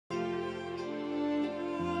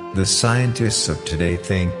The scientists of today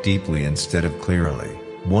think deeply instead of clearly.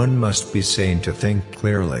 One must be sane to think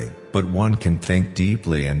clearly, but one can think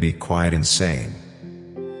deeply and be quite insane.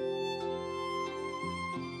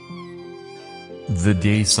 The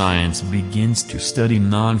day science begins to study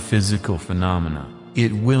non-physical phenomena,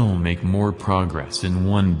 it will make more progress in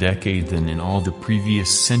 1 decade than in all the previous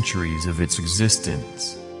centuries of its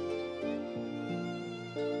existence.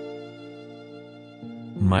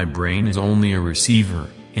 My brain is only a receiver.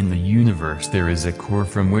 In the universe there is a core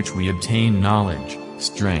from which we obtain knowledge,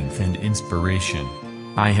 strength and inspiration.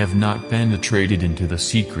 I have not penetrated into the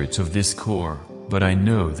secrets of this core, but I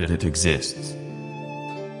know that it exists.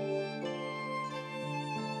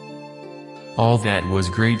 All that was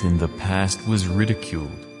great in the past was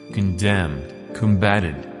ridiculed, condemned,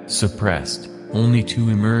 combated, suppressed, only to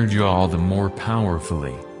emerge all the more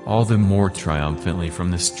powerfully, all the more triumphantly from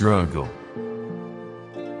the struggle.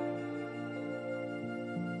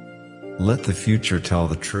 Let the future tell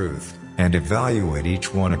the truth, and evaluate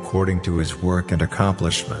each one according to his work and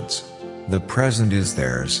accomplishments. The present is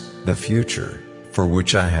theirs, the future, for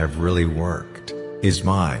which I have really worked, is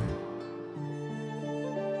mine.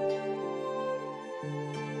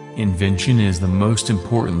 Invention is the most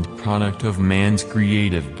important product of man's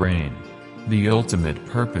creative brain. The ultimate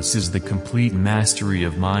purpose is the complete mastery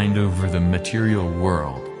of mind over the material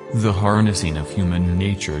world, the harnessing of human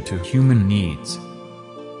nature to human needs.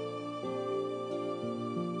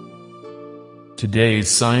 Today's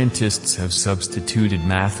scientists have substituted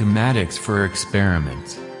mathematics for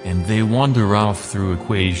experiments, and they wander off through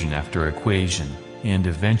equation after equation, and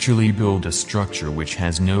eventually build a structure which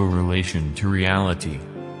has no relation to reality.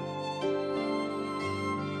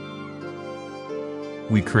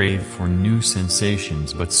 We crave for new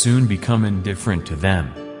sensations but soon become indifferent to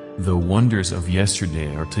them. The wonders of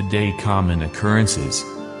yesterday are today common occurrences.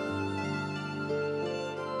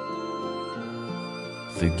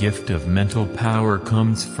 The gift of mental power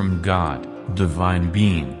comes from God, divine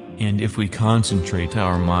being, and if we concentrate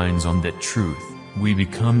our minds on that truth, we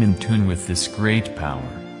become in tune with this great power.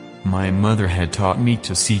 My mother had taught me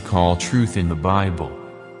to seek all truth in the Bible.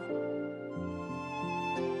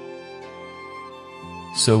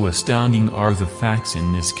 So astounding are the facts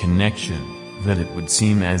in this connection, that it would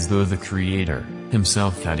seem as though the Creator,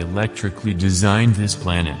 himself had electrically designed this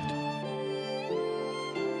planet.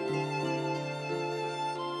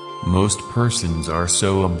 Most persons are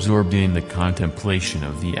so absorbed in the contemplation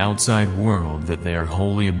of the outside world that they are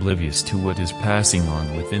wholly oblivious to what is passing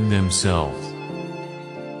on within themselves.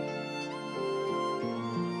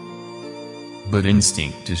 But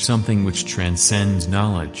instinct is something which transcends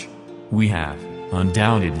knowledge. We have,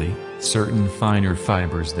 undoubtedly, certain finer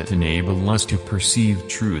fibers that enable us to perceive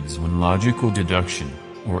truths when logical deduction,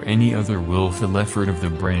 or any other willful effort of the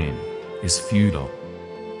brain, is futile.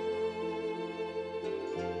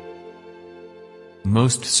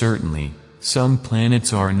 Most certainly, some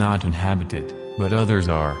planets are not inhabited, but others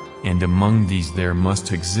are, and among these there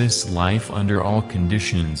must exist life under all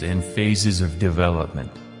conditions and phases of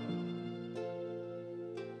development.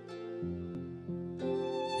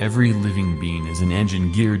 Every living being is an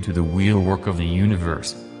engine geared to the wheelwork of the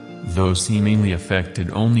universe. Though seemingly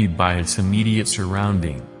affected only by its immediate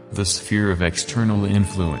surrounding, the sphere of external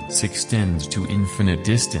influence extends to infinite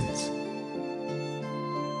distance.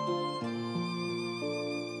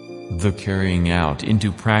 The carrying out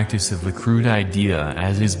into practice of the crude idea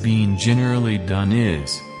as is being generally done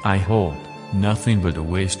is, I hold, nothing but a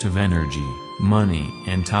waste of energy, money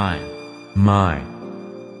and time. My